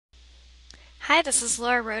Hi, this is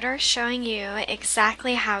Laura Roeder showing you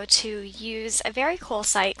exactly how to use a very cool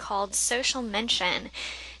site called Social Mention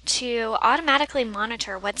to automatically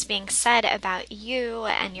monitor what's being said about you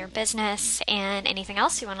and your business and anything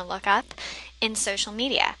else you want to look up in social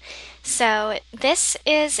media. So, this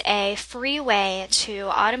is a free way to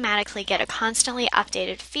automatically get a constantly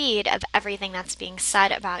updated feed of everything that's being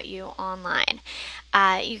said about you online.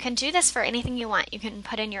 You can do this for anything you want. You can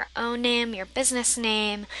put in your own name, your business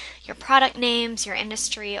name, your product names, your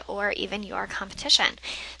industry, or even your competition.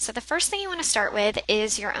 So, the first thing you want to start with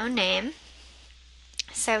is your own name.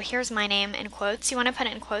 So here's my name in quotes. You want to put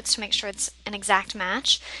it in quotes to make sure it's an exact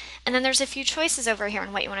match. And then there's a few choices over here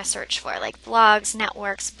on what you want to search for, like blogs,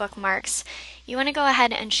 networks, bookmarks. You want to go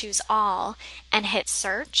ahead and choose all and hit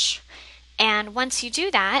search. And once you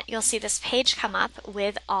do that, you'll see this page come up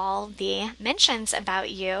with all the mentions about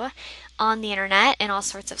you on the internet and all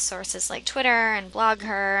sorts of sources like Twitter and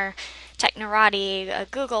Blogger, Technorati, a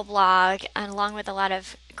Google blog, and along with a lot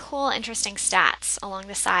of cool, interesting stats along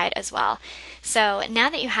the side as well. So now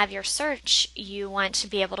that you have your search, you want to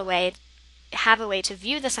be able to have a way to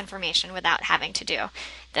view this information without having to do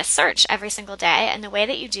this search every single day. And the way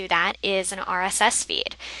that you do that is an RSS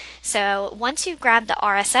feed. So once you grab the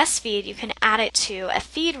RSS feed, you can add it to a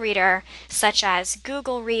feed reader such as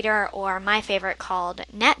Google Reader or my favorite called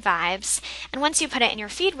NetVibes. And once you put it in your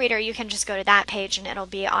feed reader, you can just go to that page and it'll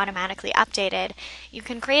be automatically updated. You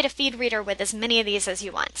can create a feed reader with as many of these as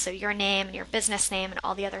you want. So your name and your business name and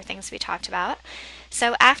all the other things we talked about.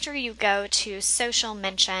 So after you go to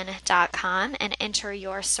socialmention.com and enter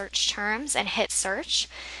your search terms and hit search,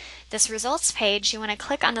 this results page, you want to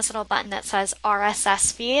click on this little button that says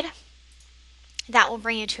RSS feed. That will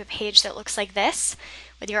bring you to a page that looks like this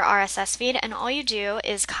with your RSS feed, and all you do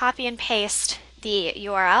is copy and paste the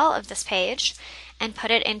URL of this page and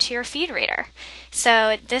put it into your feed reader.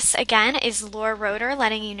 So this again is Laura Roeder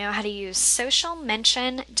letting you know how to use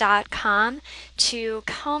socialmention.com to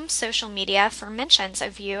comb social media for mentions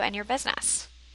of you and your business.